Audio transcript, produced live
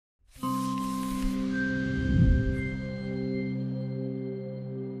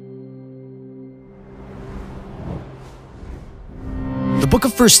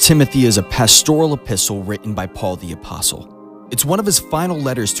First Timothy is a pastoral epistle written by Paul the Apostle. It's one of his final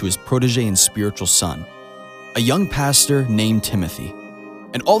letters to his protege and spiritual son, a young pastor named Timothy.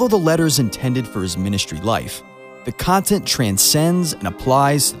 And although the letter is intended for his ministry life, the content transcends and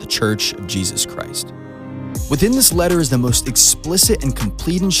applies to the Church of Jesus Christ. Within this letter is the most explicit and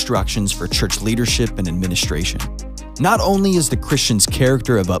complete instructions for church leadership and administration. Not only is the Christian's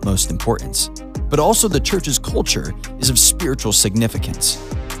character of utmost importance, but also the church's culture is of spiritual significance.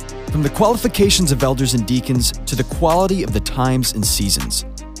 From the qualifications of elders and deacons to the quality of the times and seasons,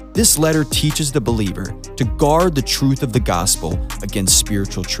 this letter teaches the believer to guard the truth of the gospel against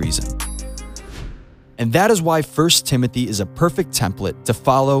spiritual treason. And that is why 1 Timothy is a perfect template to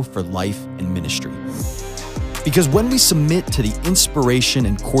follow for life and ministry. Because when we submit to the inspiration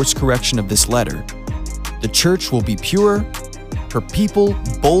and course correction of this letter, the church will be purer, her people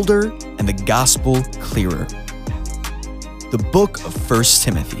bolder, and the gospel clearer. The book of 1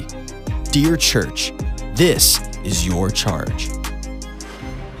 Timothy. Dear church, this is your charge.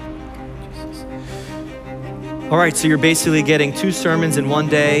 All right, so you're basically getting 2 sermons in one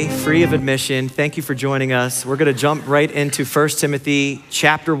day, free of admission. Thank you for joining us. We're gonna jump right into 1 Timothy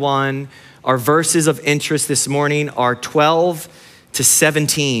chapter 1. Our verses of interest this morning are 12 to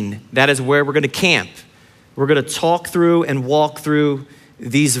 17. That is where we're gonna camp. We're gonna talk through and walk through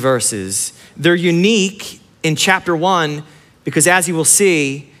these verses. They're unique in chapter 1 because, as you will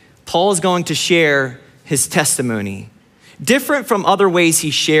see, Paul is going to share his testimony. Different from other ways he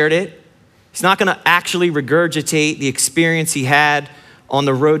shared it. He's not gonna actually regurgitate the experience he had on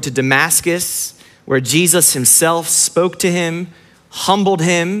the road to Damascus, where Jesus himself spoke to him, humbled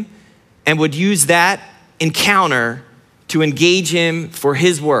him, and would use that encounter to engage him for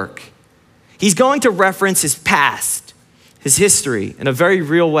his work. He's going to reference his past, his history, in a very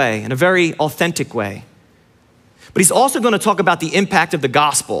real way, in a very authentic way. But he's also going to talk about the impact of the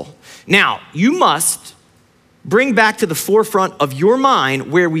gospel. Now, you must bring back to the forefront of your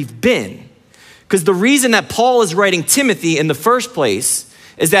mind where we've been. Because the reason that Paul is writing Timothy in the first place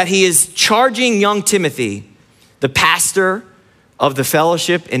is that he is charging young Timothy, the pastor of the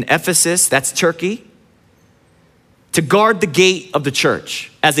fellowship in Ephesus, that's Turkey, to guard the gate of the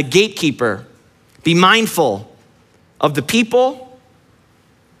church. As a gatekeeper, be mindful of the people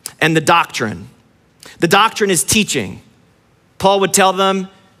and the doctrine. The doctrine is teaching. Paul would tell them,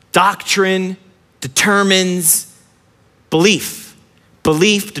 doctrine determines belief.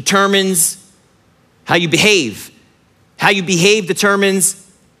 Belief determines how you behave. How you behave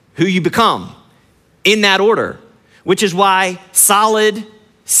determines who you become, in that order, which is why solid,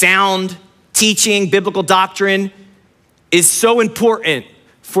 sound teaching, biblical doctrine is so important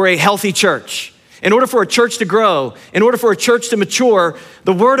for a healthy church. In order for a church to grow, in order for a church to mature,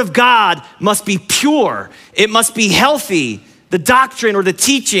 the word of God must be pure. It must be healthy. The doctrine or the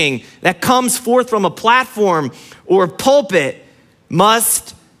teaching that comes forth from a platform or a pulpit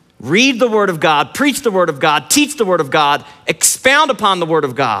must read the word of God, preach the word of God, teach the word of God, expound upon the word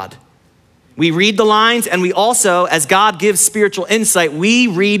of God. We read the lines, and we also, as God gives spiritual insight, we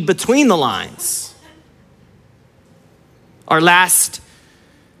read between the lines. Our last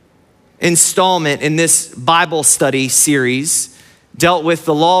installment in this Bible study series dealt with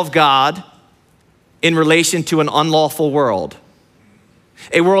the law of God in relation to an unlawful world.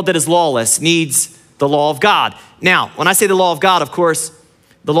 A world that is lawless needs the law of God. Now, when I say the law of God, of course,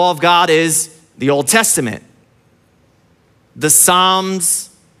 the law of God is the Old Testament. The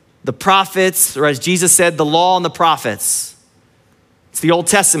Psalms, the prophets, or as Jesus said, the law and the prophets. It's the Old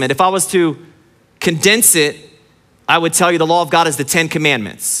Testament. If I was to condense it, I would tell you the law of God is the 10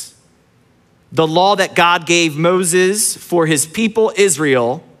 Commandments. The law that God gave Moses for his people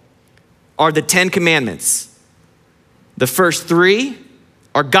Israel are the 10 Commandments. The first 3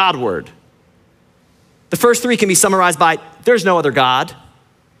 are Godward. The first 3 can be summarized by, there's no other God.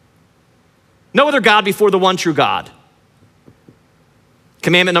 No other God before the one true God.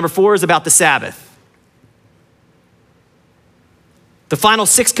 Commandment number 4 is about the Sabbath. The final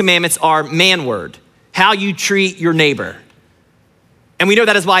 6 commandments are manward, how you treat your neighbor. And we know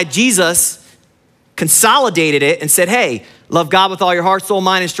that is why Jesus consolidated it and said, hey, love God with all your heart, soul,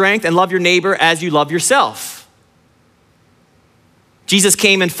 mind, and strength, and love your neighbor as you love yourself. Jesus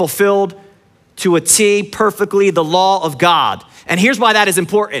came and fulfilled to a T perfectly the law of God. And here's why that is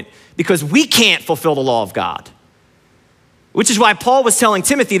important, because we can't fulfill the law of God. Which is why Paul was telling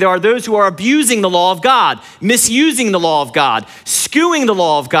Timothy, there are those who are abusing the law of God, misusing the law of God, skewing the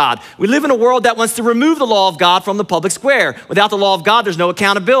law of God. We live in a world that wants to remove the law of God from the public square. Without the law of God, there's no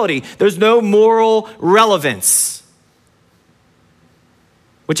accountability. There's no moral relevance.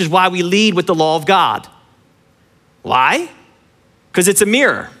 Which is why we lead with the law of God. Why? because it's a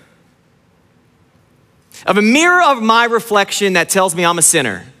mirror. Of a mirror of my reflection that tells me I'm a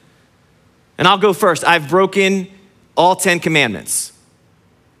sinner. And I'll go first. I've broken all 10 commandments.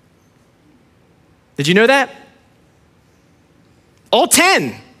 Did you know that? All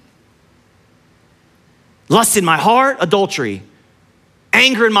 10. Lust in my heart, adultery.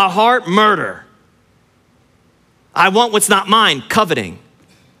 Anger in my heart, murder. I want what's not mine, coveting.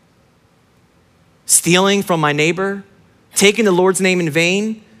 Stealing from my neighbor, taking the Lord's name in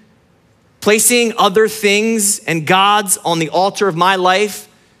vain, placing other things and gods on the altar of my life,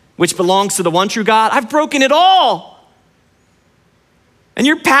 which belongs to the one true God. I've broken it all. And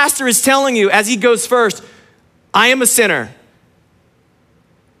your pastor is telling you as he goes first, I am a sinner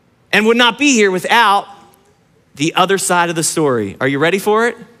and would not be here without the other side of the story. Are you ready for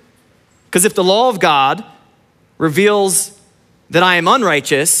it? Because if the law of God reveals that I am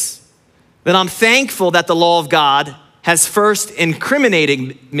unrighteous, then I'm thankful that the law of God has first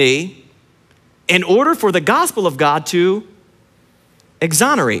incriminated me in order for the gospel of God to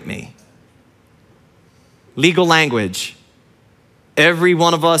exonerate me. Legal language. Every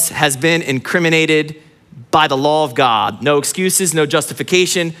one of us has been incriminated by the law of God. No excuses, no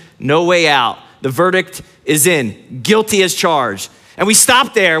justification, no way out. The verdict is in. Guilty as charged. And we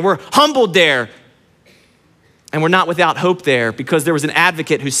stop there. We're humbled there. And we're not without hope there because there was an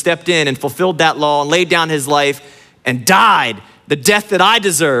advocate who stepped in and fulfilled that law and laid down his life and died the death that I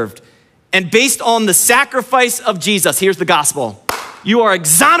deserved. And based on the sacrifice of Jesus, here's the gospel. You are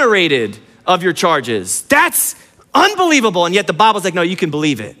exonerated of your charges. That's unbelievable. And yet the Bible's like, no, you can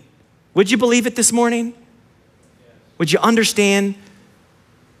believe it. Would you believe it this morning? Would you understand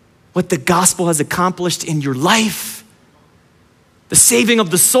what the gospel has accomplished in your life? The saving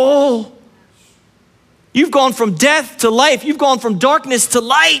of the soul. You've gone from death to life. You've gone from darkness to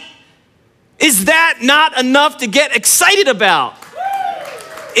light. Is that not enough to get excited about?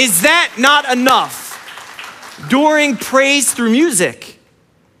 Is that not enough? During praise through music.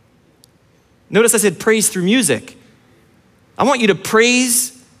 Notice I said praise through music. I want you to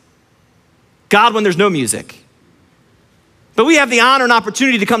praise God when there's no music. But we have the honor and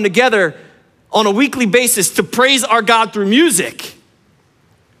opportunity to come together on a weekly basis to praise our God through music.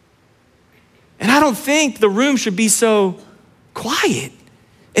 And I don't think the room should be so quiet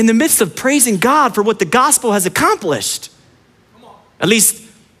in the midst of praising God for what the gospel has accomplished. At least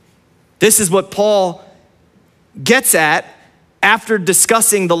this is what Paul gets at after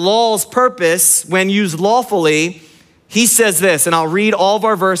discussing the law's purpose when used lawfully. He says this, and I'll read all of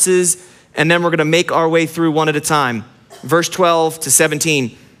our verses and then we're gonna make our way through one at a time. Verse 12 to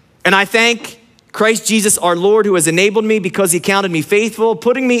 17. And I thank Christ Jesus our Lord who has enabled me because he counted me faithful,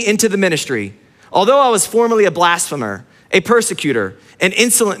 putting me into the ministry. Although I was formerly a blasphemer, a persecutor, an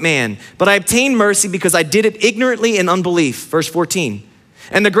insolent man, but I obtained mercy because I did it ignorantly in unbelief. Verse 14.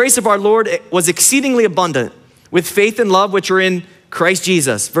 And the grace of our Lord was exceedingly abundant with faith and love which are in Christ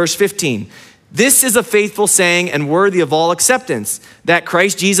Jesus. Verse 15. This is a faithful saying and worthy of all acceptance, that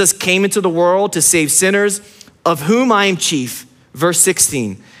Christ Jesus came into the world to save sinners, of whom I am chief. Verse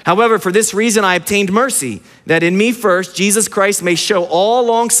 16. However, for this reason I obtained mercy, that in me first Jesus Christ may show all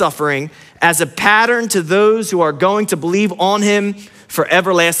long suffering as a pattern to those who are going to believe on him for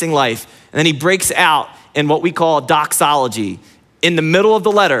everlasting life. And then he breaks out in what we call doxology. In the middle of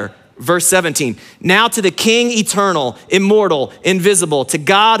the letter, verse 17. Now to the King eternal, immortal, invisible, to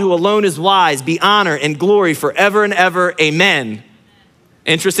God who alone is wise, be honor and glory forever and ever. Amen.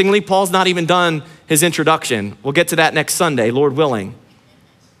 Interestingly, Paul's not even done his introduction. We'll get to that next Sunday, Lord willing.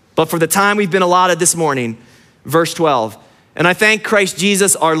 But for the time we've been allotted this morning, verse 12. And I thank Christ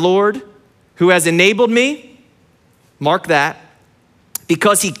Jesus our Lord, who has enabled me, mark that,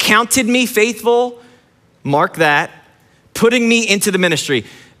 because he counted me faithful, mark that, putting me into the ministry.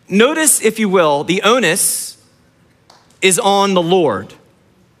 Notice, if you will, the onus is on the Lord.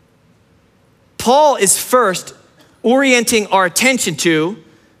 Paul is first orienting our attention to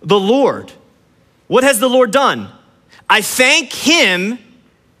the Lord. What has the Lord done? I thank him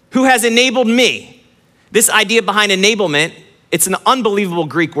who has enabled me. This idea behind enablement, it's an unbelievable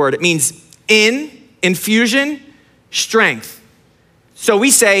Greek word. It means infusion, strength. So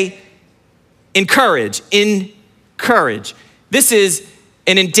we say encourage. This is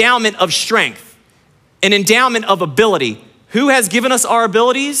an endowment of strength, an endowment of ability. Who has given us our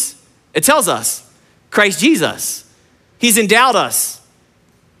abilities? It tells us, Christ Jesus. He's endowed us.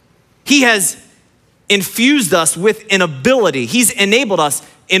 He has infused us with an ability. He's enabled us.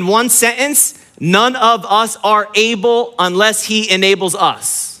 In one sentence, none of us are able unless he enables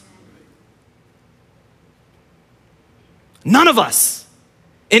us. None of us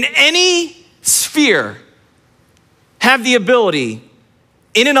in any sphere have the ability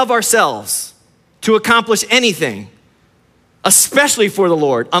in and of ourselves to accomplish anything, especially for the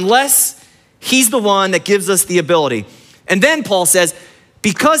Lord, unless he's the one that gives us the ability. And then Paul says,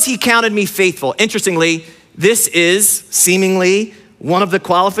 because he counted me faithful. Interestingly, this is seemingly one of the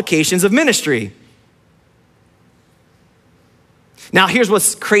qualifications of ministry. Now, here's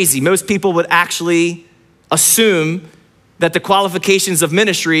what's crazy. Most people would actually assume that the qualifications of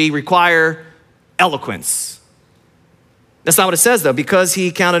ministry require eloquence. That's not what it says, though. Because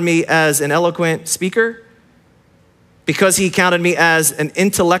he counted me as an eloquent speaker, because he counted me as an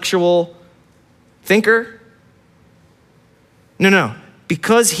intellectual thinker. No.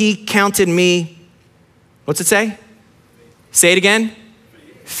 Because he counted me, what's it say? Say it again.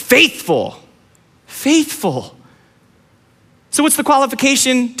 Faithful. Faithful. So what's the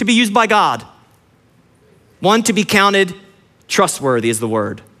qualification to be used by God? One, to be counted trustworthy is the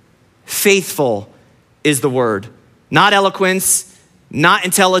word. Faithful is the word. Not eloquence, not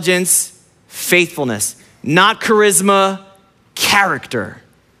intelligence, faithfulness. Not charisma, character.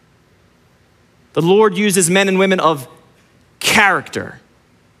 The Lord uses men and women of character.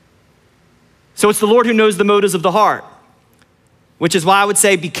 So it's the Lord who knows the motives of the heart, which is why I would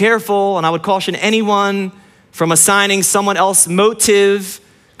say be careful, and I would caution anyone from assigning someone else motive,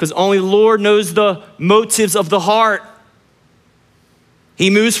 because only the Lord knows the motives of the heart. He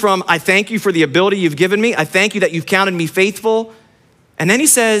moves from, I thank you for the ability you've given me. I thank you that you've counted me faithful. And then he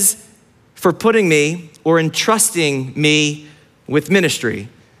says, for putting me or entrusting me with ministry.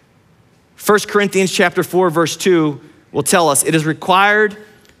 1 Corinthians chapter 4, verse 2 will tell us, it is required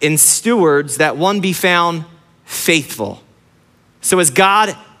in stewards that one be found faithful. So as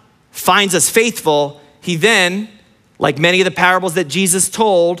God finds us faithful, he then, like many of the parables that Jesus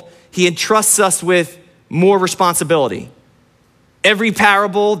told, he entrusts us with more responsibility. Every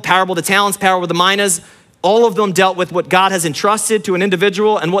parable, parable of the talents, parable of the minas, all of them dealt with what God has entrusted to an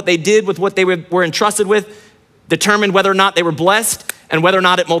individual, and what they did with what they were entrusted with determined whether or not they were blessed and whether or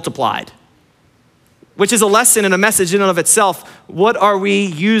not it multiplied. Which is a lesson and a message in and of itself. What are we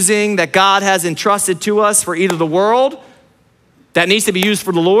using that God has entrusted to us for either the world that needs to be used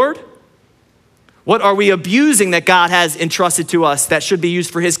for the Lord? What are we abusing that God has entrusted to us that should be used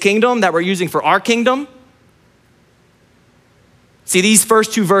for his kingdom, that we're using for our kingdom? See, these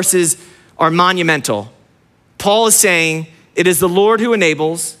first two verses are monumental. Paul is saying, it is the Lord who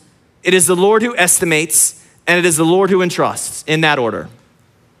enables, it is the Lord who estimates, and it is the Lord who entrusts, in that order.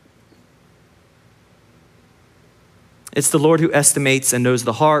 It's the Lord who estimates and knows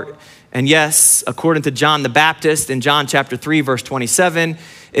the heart. And yes, according to John the Baptist in John chapter 3, verse 27,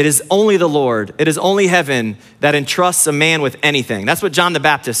 it is only the Lord, it is only heaven that entrusts a man with anything. That's what John the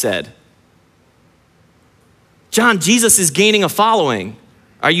Baptist said. John, Jesus is gaining a following.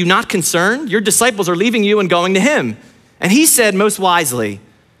 Are you not concerned? Your disciples are leaving you and going to him. And he said most wisely,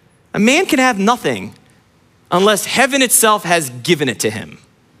 a man can have nothing unless heaven itself has given it to him.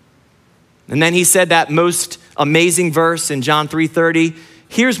 And then he said that most amazing verse in John 3:30,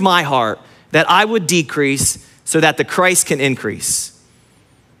 here's my heart, that I would decrease so that the Christ can increase.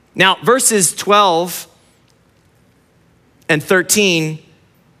 Now, verses 12 and 13,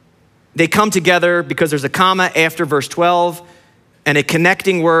 they come together because there's a comma after verse 12 and a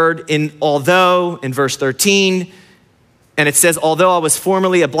connecting word in although in verse 13. And it says, although I was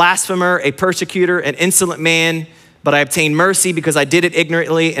formerly a blasphemer, a persecutor, an insolent man, but I obtained mercy because I did it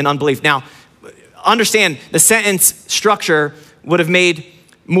ignorantly and unbelief. Now, understand the sentence structure would have made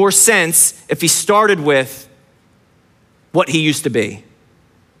more sense if he started with what he used to be.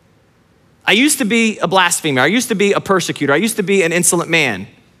 I used to be a blasphemer. I used to be a persecutor. I used to be an insolent man.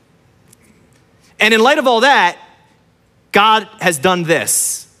 And in light of all that, God has done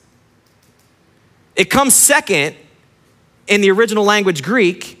this. It comes second in the original language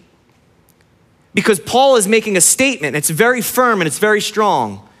Greek because Paul is making a statement. It's very firm and it's very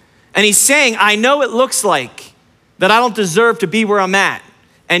strong. And he's saying, I know it looks like that I don't deserve to be where I'm at.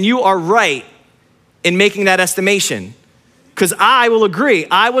 And you are right in making that estimation. Because I will agree,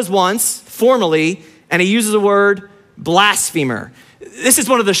 I was once, formerly, and he uses the word blasphemer. This is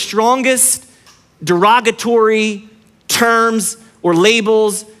one of the strongest derogatory terms or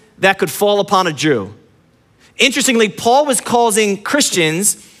labels that could fall upon a Jew. Interestingly, Paul was causing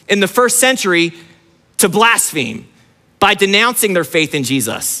Christians in the first century to blaspheme by denouncing their faith in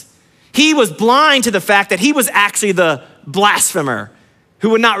Jesus. He was blind to the fact that he was actually the blasphemer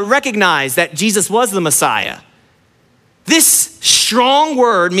who would not recognize that Jesus was the Messiah. This strong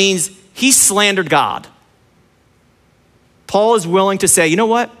word means he slandered God. Paul is willing to say, you know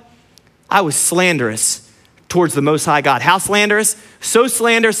what? I was slanderous, towards the Most High God. How slanderous? So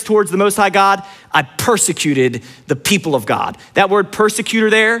slanderous towards the Most High God, I persecuted the people of God. That word persecutor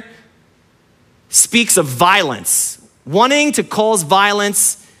there speaks of violence, wanting to cause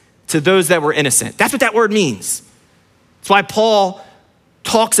violence to those that were innocent. That's what that word means. That's why Paul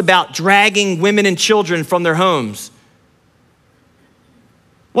talks about dragging women and children from their homes.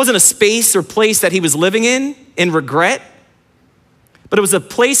 It wasn't a space or place that he was living in regret, but it was a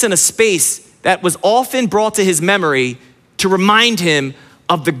place and a space that was often brought to his memory to remind him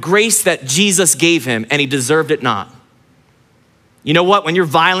of the grace that Jesus gave him, and he deserved it not. You know what? When you're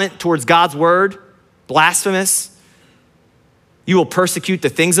violent towards God's word, blasphemous, you will persecute the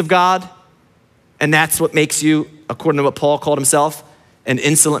things of God, and that's what makes you, according to what Paul called himself, an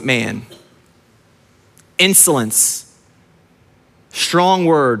insolent man. Insolence, strong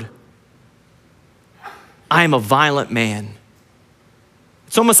word. I am a violent man.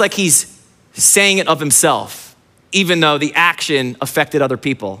 It's almost like he's saying it of himself, even though the action affected other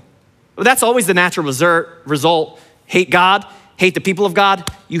people. But that's always the natural result. Hate God, hate the people of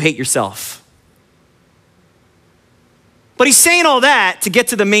God, you hate yourself. But he's saying all that to get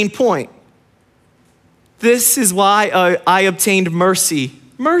to the main point. This is why I obtained mercy.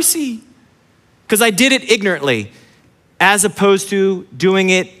 Mercy. Because I did it ignorantly, as opposed to doing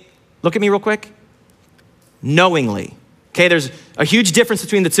it, look at me real quick, knowingly. Okay, there's a huge difference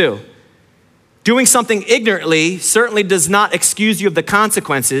between the two. Doing something ignorantly certainly does not excuse you of the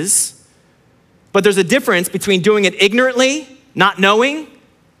consequences, but there's a difference between doing it ignorantly, not knowing,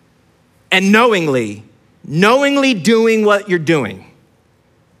 and knowingly doing what you're doing.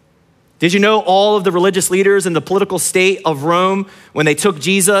 Did you know all of the religious leaders in the political state of Rome, when they took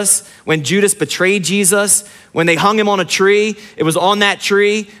Jesus, when Judas betrayed Jesus, when they hung him on a tree, it was on that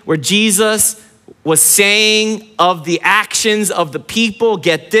tree where Jesus was saying of the actions of the people,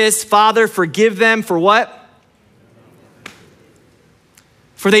 get this, Father, forgive them for what?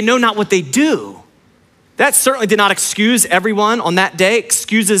 For they know not what they do. That certainly did not excuse everyone on that day,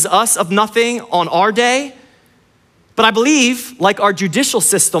 excuses us of nothing on our day. But I believe, like our judicial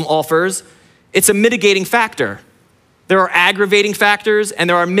system offers, it's a mitigating factor. There are aggravating factors and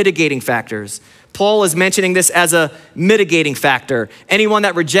there are mitigating factors. Paul is mentioning this as a mitigating factor. Anyone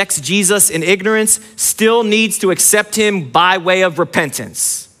that rejects Jesus in ignorance still needs to accept him by way of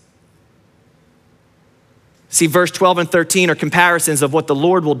repentance. See, verse 12 and 13 are comparisons of what the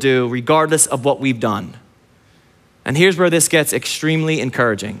Lord will do regardless of what we've done. And here's where this gets extremely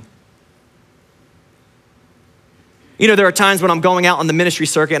encouraging. You know, there are times when I'm going out on the ministry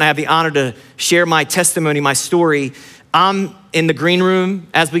circuit and I have the honor to share my testimony, my story. I'm in the green room,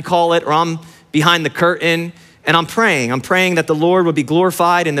 as we call it, or I'm behind the curtain, and I'm praying. I'm praying that the Lord would be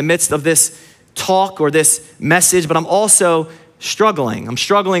glorified in the midst of this talk or this message, but I'm also struggling. I'm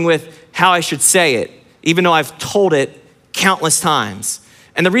struggling with how I should say it, even though I've told it countless times.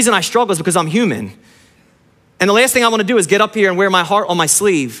 And the reason I struggle is because I'm human. And the last thing I want to do is get up here and wear my heart on my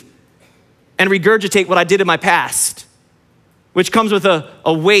sleeve and regurgitate what I did in my past, which comes with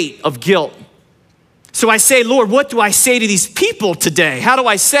a weight of guilt. So I say, Lord, what do I say to these people today? How do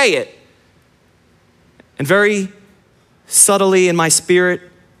I say it? And very subtly in my spirit,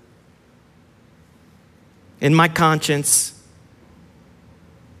 in my conscience,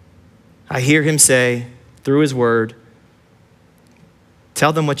 I hear him say through his word,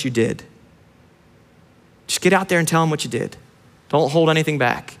 tell them what you did. Just get out there and tell them what you did. Don't hold anything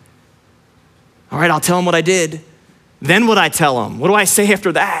back. All right, I'll tell them what I did. Then what I tell them? What do I say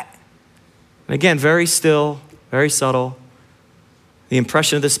after that? And again, very still, very subtle, the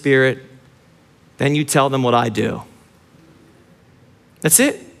impression of the Spirit. Then you tell them what I do. That's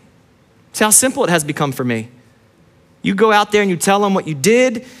it. See how simple it has become for me. You go out there and you tell them what you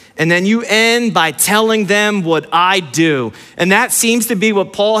did, and then you end by telling them what I do. And that seems to be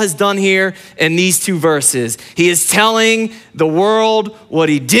what Paul has done here in these two verses. He is telling the world what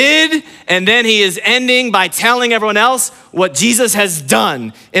he did, and then he is ending by telling everyone else what Jesus has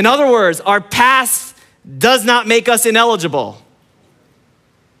done. In other words, our past does not make us ineligible.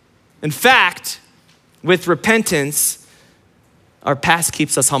 In fact, with repentance, our past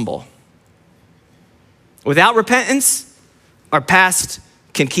keeps us humble. Without repentance, our past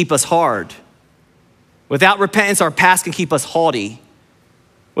can keep us hard. Without repentance, our past can keep us haughty.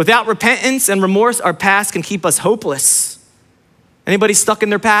 Without repentance and remorse, our past can keep us hopeless. Anybody stuck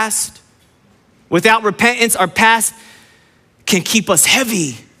in their past? Without repentance, our past can keep us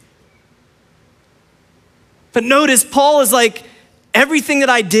heavy. But notice, Paul is like, everything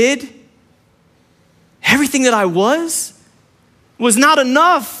that I did, everything that I was not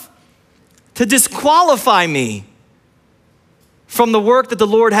enough to disqualify me from the work that the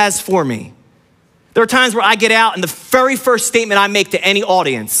Lord has for me. There are times where I get out and the very first statement I make to any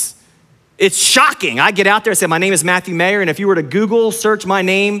audience, it's shocking. I get out there and say, my name is Matthew Maher, and if you were to Google search my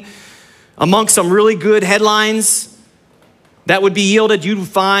name amongst some really good headlines that would be yielded, you'd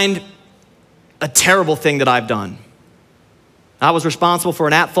find a terrible thing that I've done. I was responsible for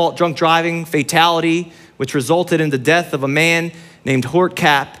an at-fault drunk driving fatality, which resulted in the death of a man named Hort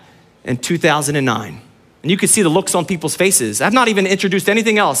Cap in 2009. And you can see the looks on people's faces. I've not even introduced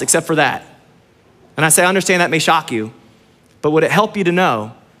anything else except for that. And I say, I understand that may shock you, but would it help you to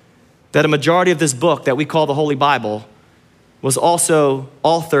know that a majority of this book that we call the Holy Bible was also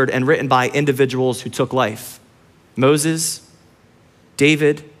authored and written by individuals who took life? Moses,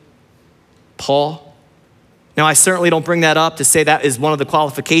 David, Paul. Now, I certainly don't bring that up to say that is one of the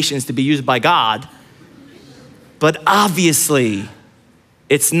qualifications to be used by God, but obviously,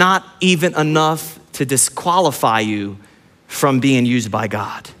 it's not even enough to disqualify you from being used by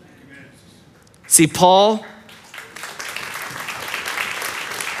God. See, Paul,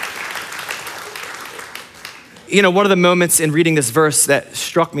 one of the moments in reading this verse that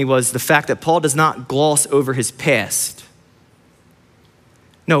struck me was the fact that Paul does not gloss over his past.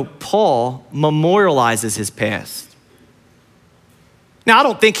 No, Paul memorializes his past. Now, I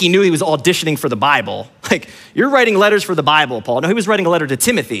don't think he knew he was auditioning for the Bible. Like, you're writing letters for the Bible, Paul. No, he was writing a letter to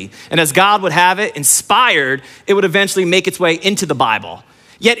Timothy. And as God would have it, inspired, it would eventually make its way into the Bible.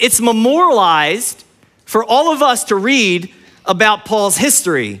 Yet it's memorialized for all of us to read about Paul's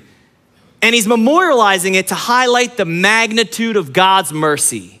history. And he's memorializing it to highlight the magnitude of God's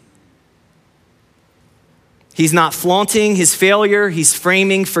mercy. He's not flaunting his failure, he's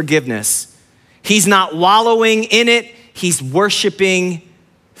framing forgiveness. He's not wallowing in it, he's worshiping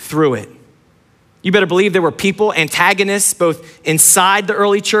through it. You better believe there were people, antagonists, both inside the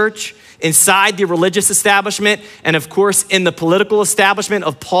early church, inside the religious establishment, and of course in the political establishment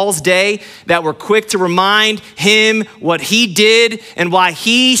of Paul's day that were quick to remind him what he did and why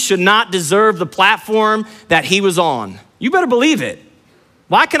he should not deserve the platform that he was on. You better believe it.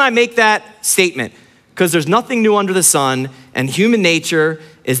 Why can I make that statement? Because there's nothing new under the sun, and human nature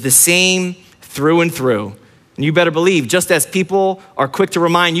is the same through and through. And you better believe, just as people are quick to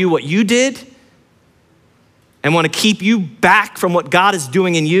remind you what you did and want to keep you back from what God is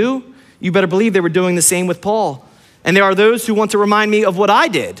doing in you, you better believe they were doing the same with Paul. And there are those who want to remind me of what I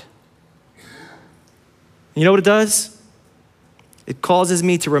did. You know what it does? It causes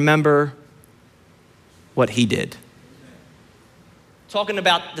me to remember what he did. Talking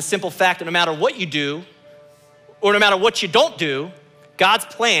about the simple fact that no matter what you do, or no matter what you don't do, God's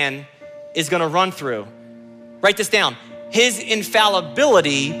plan is gonna run through. Write this down. His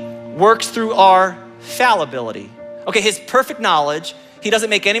infallibility works through our fallibility. Okay, his perfect knowledge, he doesn't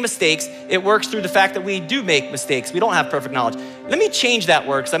make any mistakes. It works through the fact that we do make mistakes. We don't have perfect knowledge. Let me change that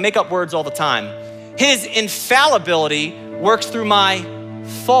word because I make up words all the time. His infallibility works through my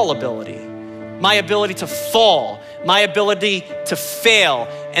fallibility, my ability to fall, my ability to fail.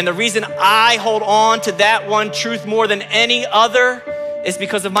 And the reason I hold on to that one truth more than any other is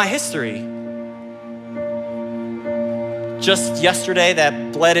because of my history. Just yesterday,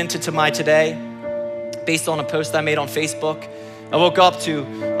 that bled into my today, based on a post I made on Facebook. I woke up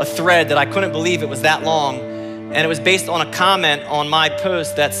to a thread that I couldn't believe it was that long. And it was based on a comment on my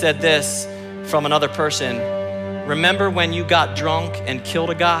post that said this from another person. Remember when you got drunk and killed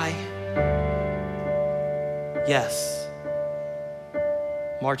a guy? Yes.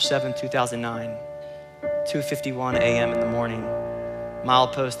 March 7, 2009, 2:51 a.m. in the morning.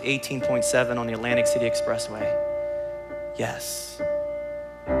 Milepost 18.7 on the Atlantic City Expressway. Yes,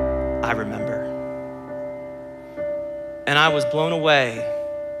 I remember. And I was blown away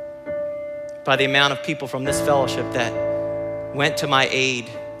by the amount of people from this fellowship that went to my aid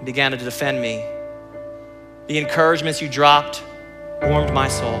and began to defend me. The encouragements you dropped warmed my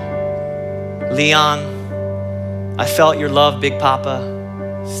soul. Leon, I felt your love, Big Papa.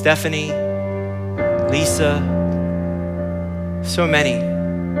 Stephanie, Lisa, so many.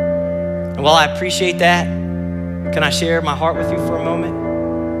 And while I appreciate that, can I share my heart with you for a moment?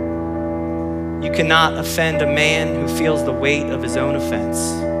 You cannot offend a man who feels the weight of his own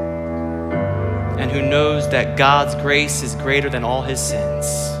offense and who knows that God's grace is greater than all his sins.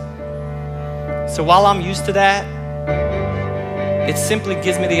 So while I'm used to that, it simply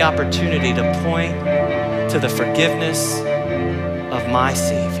gives me the opportunity to point to the forgiveness of my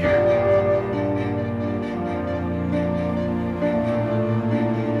Savior.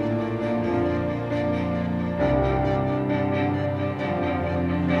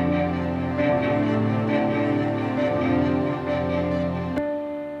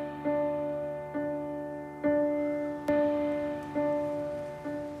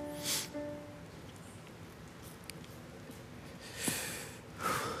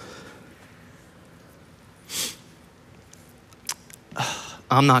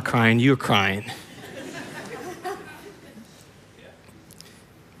 I'm not crying, you're crying.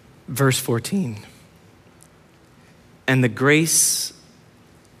 Verse 14. And the grace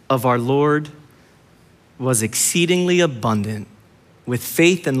of our Lord was exceedingly abundant with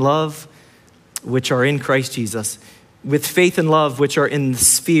faith and love which are in Christ Jesus. With faith and love which are in the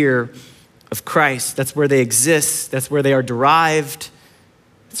sphere of Christ. That's where they exist. That's where they are derived.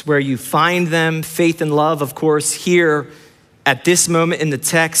 It's where you find them. Faith and love, of course, here at this moment in the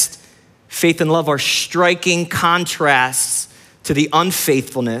text, faith and love are striking contrasts to the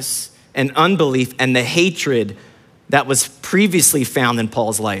unfaithfulness and unbelief and the hatred that was previously found in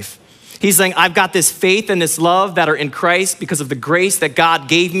Paul's life. He's saying, I've got this faith and this love that are in Christ because of the grace that God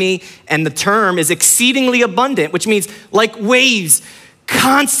gave me. And the term is exceedingly abundant, which means like waves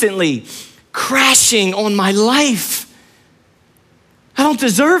constantly crashing on my life. I don't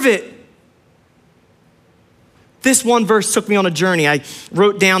deserve it. This one verse took me on a journey. I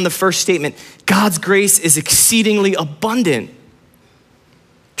wrote down the first statement. God's grace is exceedingly abundant.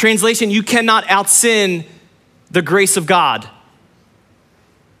 Translation, you cannot out-sin the grace of God.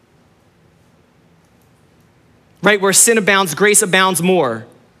 Right, where sin abounds, grace abounds more.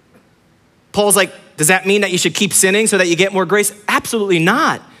 Paul's like, does that mean that you should keep sinning so that you get more grace? Absolutely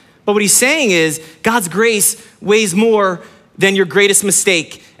not. But what he's saying is God's grace weighs more than your greatest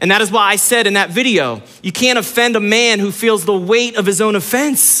mistake. And that is why I said in that video, you can't offend a man who feels the weight of his own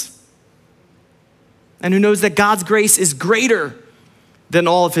offense and who knows that God's grace is greater than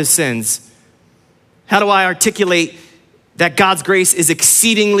all of his sins. How do I articulate that God's grace is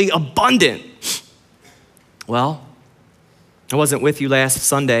exceedingly abundant? Well, I wasn't with you last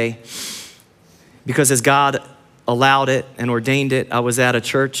Sunday because as God allowed it and ordained it, I was at a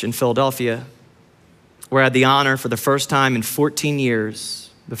church in Philadelphia where I had the honor for the first time in 14 years,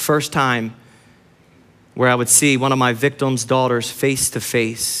 the first time where I would see one of my victims' daughters face to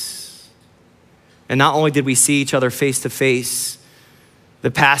face. And not only did we see each other face to face,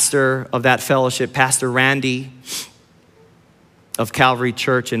 the pastor of that fellowship, Pastor Randy of Calvary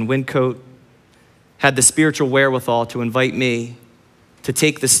Church in Wyncote, had the spiritual wherewithal to invite me to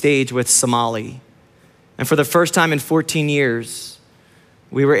take the stage with Somali. And for the first time in 14 years,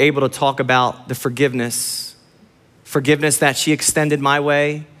 we were able to talk about the forgiveness that she extended my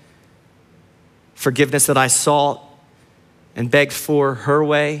way, forgiveness that I sought and begged for her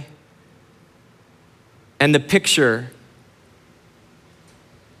way. And the picture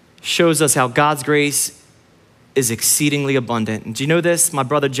shows us how God's grace is exceedingly abundant. And do you know this? My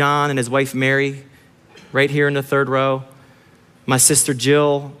brother John and his wife Mary, right here in the third row, my sister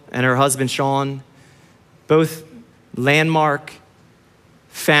Jill and her husband Sean, both landmark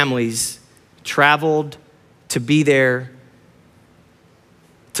families, traveled to be there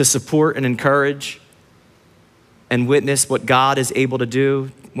to support and encourage and witness what God is able to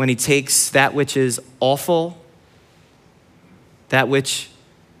do when he takes that which is awful, that which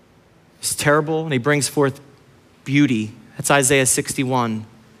is terrible, and he brings forth beauty. That's Isaiah 61.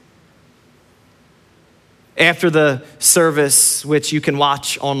 After the service, which you can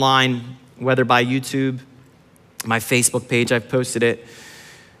watch online, whether by YouTube, my Facebook page, I've posted it.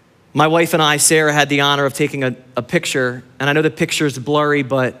 My wife and I, Sarah, had the honor of taking a picture, and I know the picture is blurry,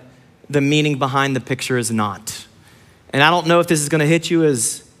 but the meaning behind the picture is not. And I don't know if this is gonna hit you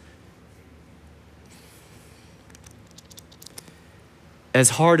as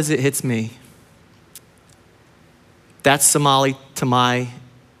hard as it hits me. That's Somali to my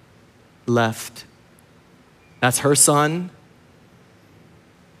left. That's her son,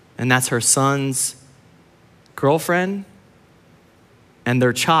 and that's her son's girlfriend and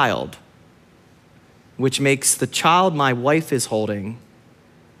their child, which makes the child my wife is holding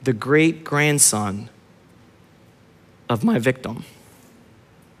the great-grandson of my victim.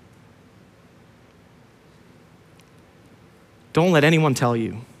 Don't let anyone tell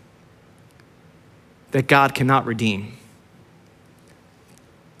you that God cannot redeem,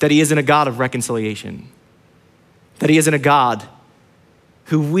 that he isn't a God of reconciliation, that he isn't a God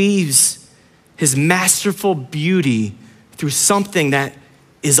who weaves his masterful beauty through something that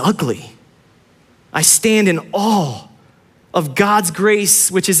is ugly. I stand in awe of God's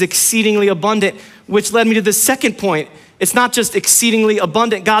grace, which is exceedingly abundant, which led me to the second point. It's not just exceedingly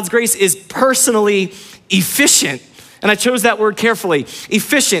abundant. God's grace is personally efficient. And I chose that word carefully.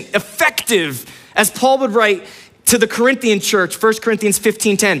 Efficient, effective, as Paul would write to the Corinthian church, 1 Corinthians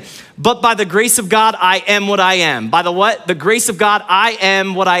 15:10. But by the grace of God, I am what I am. By the what? The grace of God, I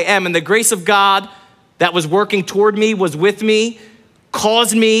am what I am. And the grace of God that was working toward me, was with me,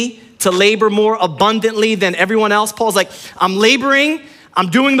 caused me to labor more abundantly than everyone else. Paul's like, I'm laboring,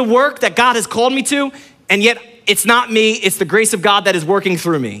 I'm doing the work that God has called me to, and yet it's not me, it's the grace of God that is working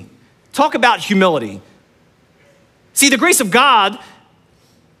through me. Talk about humility. See, the grace of God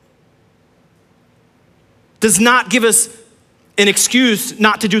does not give us an excuse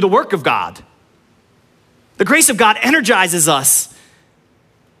not to do the work of God. The grace of God energizes us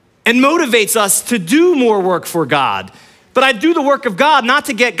and motivates us to do more work for God. But I do the work of God not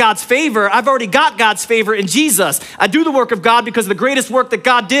to get God's favor. I've already got God's favor in Jesus. I do the work of God because the greatest work that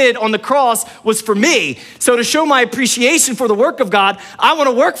God did on the cross was for me. So to show my appreciation for the work of God, I want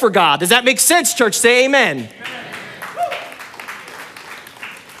to work for God. Does that make sense, church? Say amen. Amen.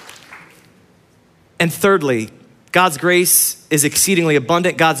 And thirdly, God's grace is exceedingly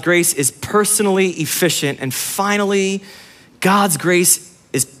abundant. God's grace is personally efficient. And finally, God's grace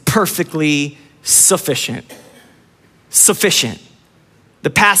is perfectly sufficient. Sufficient. The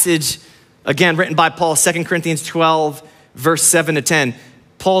passage, again, written by Paul, 2 Corinthians 12, verse 7 to 10.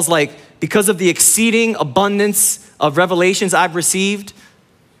 Paul's like, because of the exceeding abundance of revelations I've received,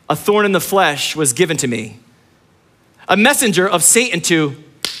 a thorn in the flesh was given to me. A messenger of Satan to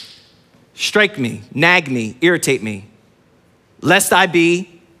strike me, nag me, irritate me, lest I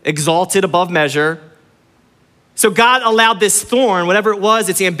be exalted above measure. So God allowed this thorn, whatever it was,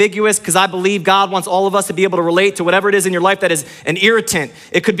 it's ambiguous because I believe God wants all of us to be able to relate to whatever it is in your life that is an irritant.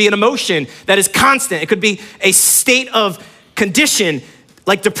 It could be an emotion that is constant. It could be a state of condition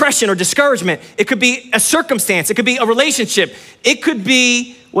like depression or discouragement. It could be a circumstance. It could be a relationship. It could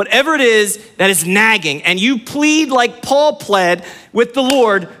be whatever it is that is nagging. And you plead like Paul pled with the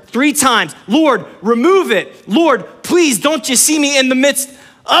Lord 3 times. Lord, remove it. Lord, please don't you see me in the midst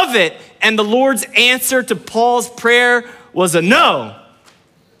of it. And the Lord's answer to Paul's prayer was a no.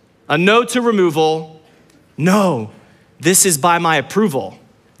 A no to removal. No, this is by my approval.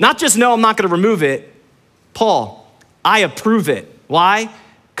 Not just no, I'm not going to remove it. Paul, I approve it. Why?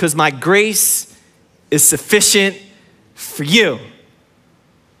 Because my grace is sufficient for you.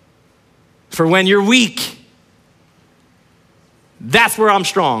 For when you're weak, that's where I'm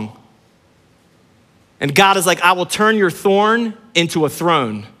strong. And God is like, I will turn your thorn into a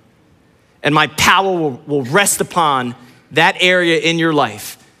throne. And my power will rest upon that area in your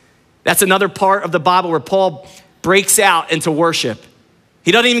life. That's another part of the Bible where Paul breaks out into worship.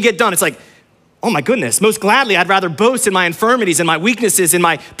 He doesn't even get done. It's like, oh my goodness, most gladly, I'd rather boast in my infirmities, in my weaknesses, in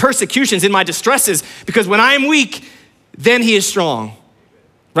my persecutions, in my distresses, because when I am weak, then he is strong,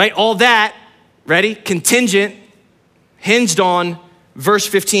 right? All that, ready? Contingent, hinged on verse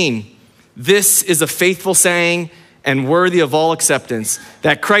 15. This is a faithful saying and worthy of all acceptance,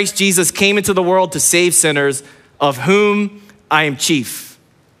 that Christ Jesus came into the world to save sinners, of whom I am chief.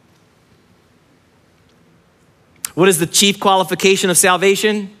 What is the chief qualification of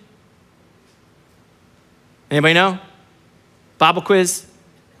salvation? Anybody know? Bible quiz.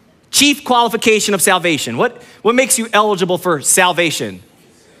 Chief qualification of salvation. What makes you eligible for salvation?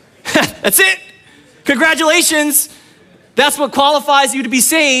 That's it. Congratulations. That's what qualifies you to be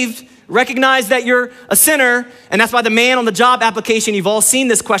saved. Recognize that you're a sinner, and that's why the man on the job application, you've all seen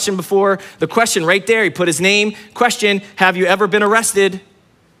this question before. The question right there, he put his name, question, have you ever been arrested?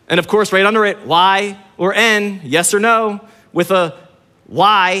 And of course, right under it, Y or N, yes or no, with a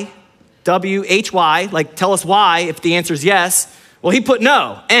Y, W-H-Y, like tell us why if the answer is yes. Well, he put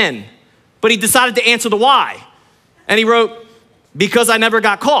no, N, but he decided to answer the Y. And he wrote, because I never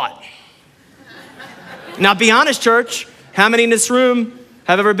got caught. Now be honest, church, how many in this room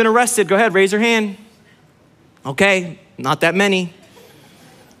have ever been arrested? Go ahead, raise your hand. Okay, not that many.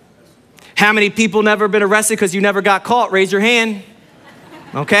 How many people never been arrested because you never got caught? Raise your hand.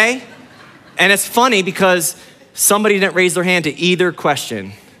 Okay? And it's funny because somebody didn't raise their hand to either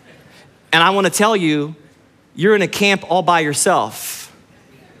question. And I want to tell you, you're in a camp all by yourself.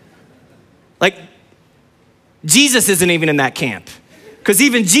 Like, Jesus isn't even in that camp because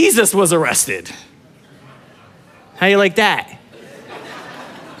even Jesus was arrested. How you like that?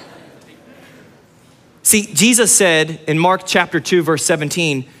 See, Jesus said in Mark chapter 2, verse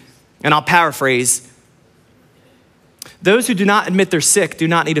 17, and I'll paraphrase, those who do not admit they're sick do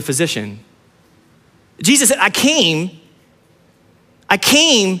not need a physician. Jesus said, I came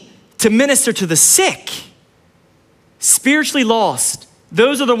to minister to the sick, spiritually lost.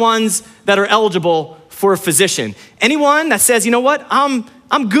 Those are the ones that are eligible for a physician. Anyone that says, you know what, I'm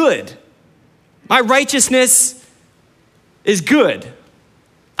good. My righteousness is good.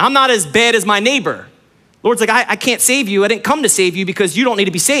 I'm not as bad as my neighbor. Lord's like, I can't save you. I didn't come to save you because you don't need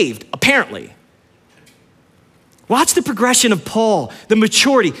to be saved, apparently. Watch the progression of Paul, the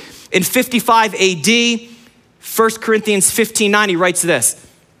maturity. In 55 AD, 1 Corinthians 15:9, he writes this,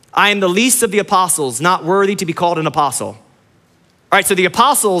 I am the least of the apostles, not worthy to be called an apostle. All right, so the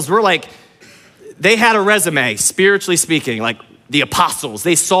apostles were like, they had a resume, spiritually speaking, like the apostles.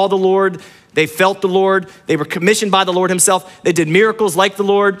 They saw the Lord, they felt the Lord, they were commissioned by the Lord himself, they did miracles like the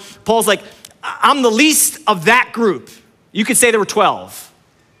Lord. Paul's like, I'm the least of that group. You could say there were 12.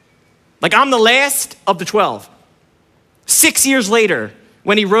 Like, I'm the last of the 12. 6 years later,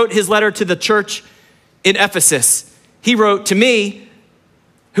 when he wrote his letter to the church in Ephesus, he wrote, to me,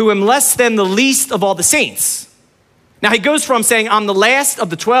 who am less than the least of all the saints. Now, he goes from saying, I'm the last of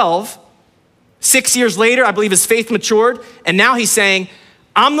the 12. 6 years later, I believe his faith matured. And now he's saying,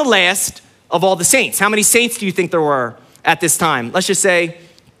 I'm the last of all the saints. How many saints do you think there were at this time? Let's just say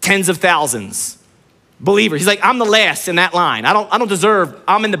tens of thousands. Believers. He's like, I'm the last in that line. I don't deserve,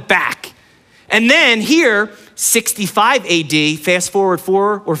 I'm in the back. And then here, 65 AD, fast forward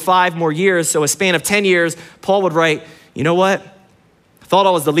 4 or 5 more years, so a span of 10 years, Paul would write, you know what? I thought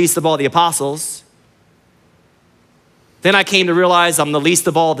I was the least of all the apostles. Then I came to realize I'm the least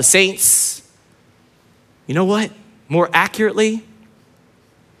of all the saints. You know what? More accurately,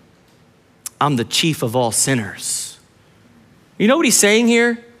 I'm the chief of all sinners. You know what he's saying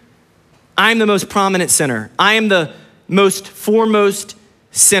here? I'm the most prominent sinner. I am the most foremost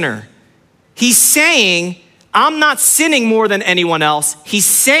sinner. He's saying, I'm not sinning more than anyone else. He's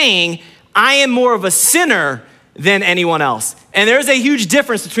saying, I am more of a sinner than anyone else. And there's a huge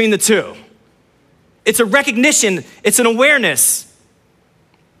difference between the two. It's a recognition, it's an awareness.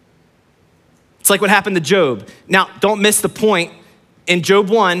 It's like what happened to Job. Now, don't miss the point. In Job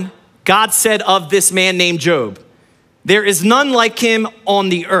 1, God said of this man named Job, there is none like him on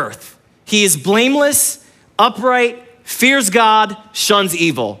the earth. He is blameless, upright, fears God, shuns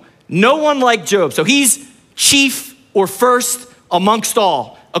evil. No one like Job. So he's chief or first amongst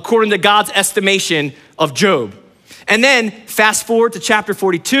all, according to God's estimation of Job. And then fast forward to chapter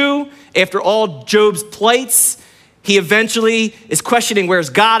 42. After all Job's plights, he eventually is questioning, where's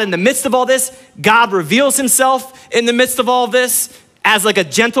God in the midst of all this? God reveals himself in the midst of all this as like a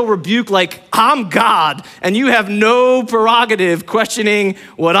gentle rebuke, like, I'm God, and you have no prerogative questioning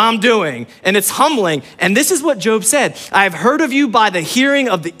what I'm doing. And it's humbling. And this is what Job said. I have heard of you by the hearing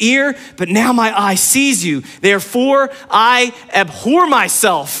of the ear, but now my eye sees you. Therefore, I abhor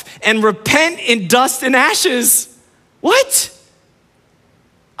myself and repent in dust and ashes. What?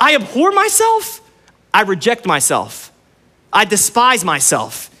 I abhor myself? I reject myself. I despise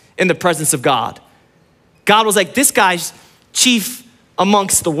myself in the presence of God. God was like, this guy's chief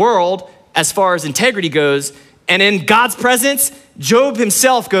amongst the world as far as integrity goes. And in God's presence, Job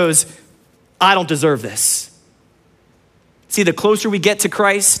himself goes, I don't deserve this. See, the closer we get to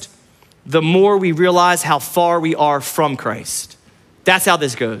Christ, the more we realize how far we are from Christ. That's how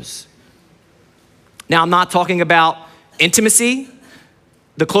this goes. Now, I'm not talking about intimacy.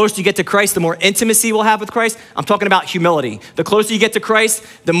 The closer you get to Christ, the more intimacy we'll have with Christ. I'm talking about humility. The closer you get to Christ,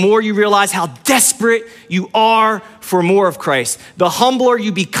 the more you realize how desperate you are for more of Christ. The humbler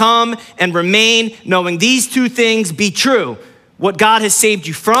you become and remain, knowing these two things be true. What God has saved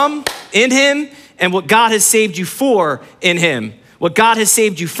you from in him, and what God has saved you for in him. What God has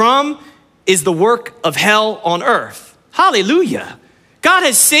saved you from is the work of hell on earth. Hallelujah. God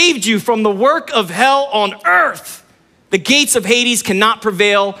has saved you from the work of hell on earth. The gates of Hades cannot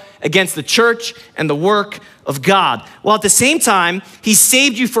prevail against the church and the work of God. While at the same time, he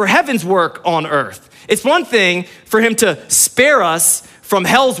saved you for heaven's work on earth. It's one thing for him to spare us from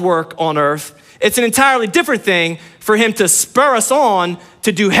hell's work on earth. It's an entirely different thing for him to spur us on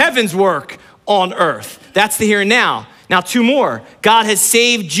to do heaven's work on earth. That's the here and now. Now, two more. God has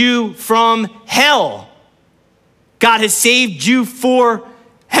saved you from hell. God has saved you for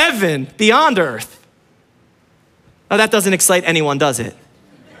heaven beyond earth. Now, that doesn't excite anyone, does it?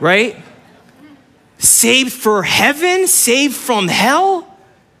 Right? Saved for heaven? Saved from hell?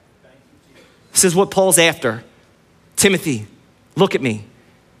 This is what Paul's after. Timothy, look at me.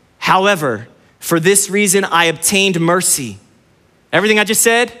 However, for this reason I obtained mercy. Everything I just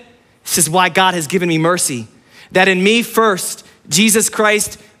said, this is why God has given me mercy. That in me first, Jesus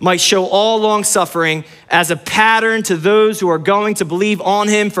Christ might show all long suffering as a pattern to those who are going to believe on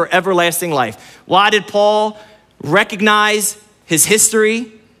him for everlasting life. Why did Paul recognize his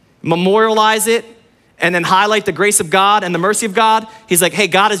history, memorialize it, and then highlight the grace of God and the mercy of God? He's like, hey,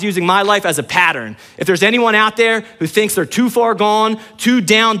 God is using my life as a pattern. If there's anyone out there who thinks they're too far gone, too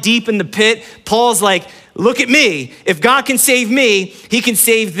down deep in the pit, Paul's like, look at me. If God can save me, he can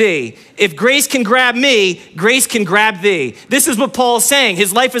save thee. If grace can grab me, grace can grab thee. This is what Paul is saying.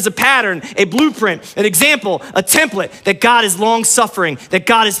 His life is a pattern, a blueprint, an example, a template, that God is long suffering, that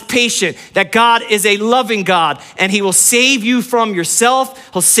God is patient, that God is a loving God, and he will save you from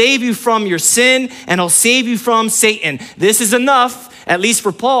yourself, he'll save you from your sin, and he'll save you from Satan. This is enough. at least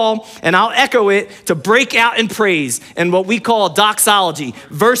for Paul, and I'll echo it, to break out in praise and what we call doxology.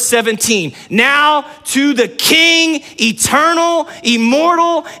 Verse 17, now to the King, eternal,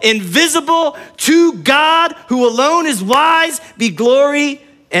 immortal, invisible, to God who alone is wise, be glory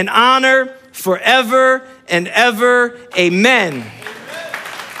and honor forever and ever. Amen.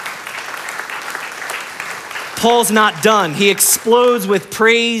 Paul's not done. He explodes with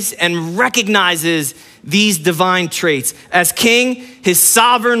praise and recognizes these divine traits. As king, his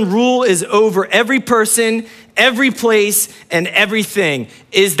sovereign rule is over every person, every place, and everything.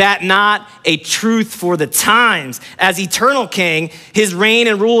 Is that not a truth for the times? As eternal king, his reign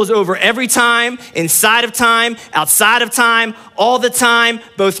and rule is over every time, inside of time, outside of time, all the time,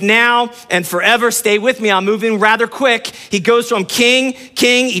 both now and forever. Stay with me, I'm moving rather quick. He goes from king,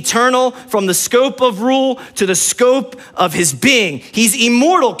 eternal, from the scope of rule to the scope of his being. He's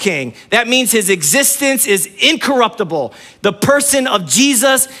immortal king. That means his existence is incorruptible. The person of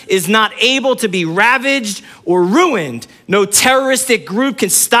Jesus is not able to be ravaged or ruined. No terroristic group can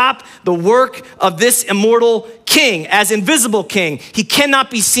stop the work of this immortal king. As invisible king, he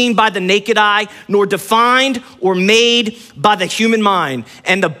cannot be seen by the naked eye, nor defined or made by the human mind.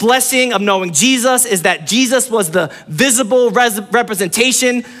 And the blessing of knowing Jesus is that Jesus was the visible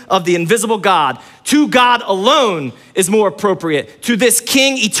representation of the invisible God. To God alone is more appropriate. To this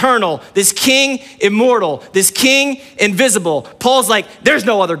king eternal, this king immortal, this king invisible. Paul's like, there's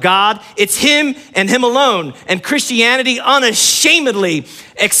no other God. It's him and him alone. And Christianity unashamedly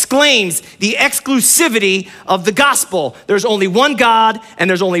exclaims the exclusivity of the gospel. There's only one God, and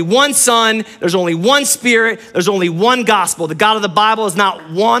there's only one Son, there's only one Spirit, there's only one gospel. The God of the Bible is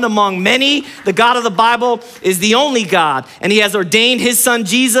not one among many. The God of the Bible is the only God, and he has ordained his Son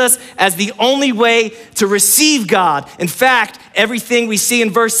Jesus as the only way to receive God. In fact, everything we see in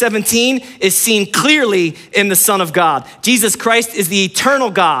verse 17 is seen clearly in the Son of God. Jesus Christ is the eternal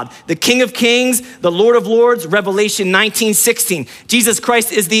God, the King of Kings, the Lord of Lords, Revelation 19:16. Jesus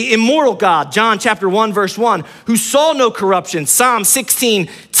Christ is the immortal God, John chapter 1, verse 1, who saw no corruption, Psalm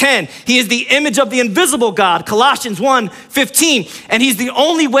 16:10. He is the image of the invisible God, Colossians 1:15. And he's the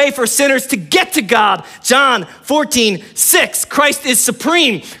only way for sinners to get to God, John 14:6. Christ is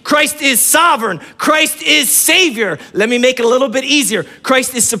supreme. Christ is sovereign. Christ is Savior. Let me make it a little bit easier.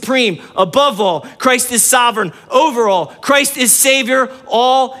 Christ is supreme above all. Christ is sovereign over all. Christ is Savior,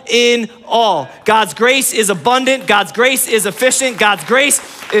 all in all. God's grace is abundant. God's grace is efficient. God's grace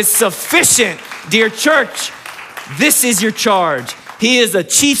is sufficient. Dear church, this is your charge. He is a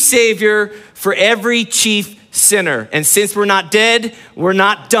chief Savior for every chief sinner. And since we're not dead, we're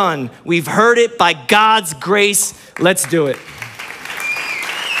not done. We've heard it by God's grace. Let's do it.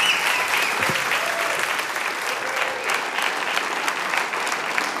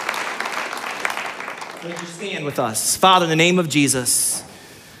 Would you stand with us? Father, in the name of Jesus,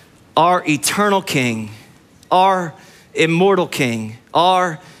 our eternal King, our immortal King,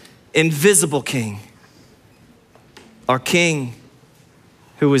 our invisible King, our King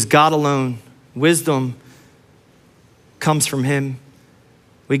who is God alone. Wisdom comes from him.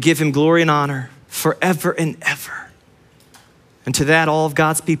 We give him glory and honor forever and ever. And to that, all of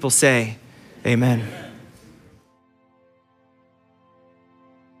God's people say, amen.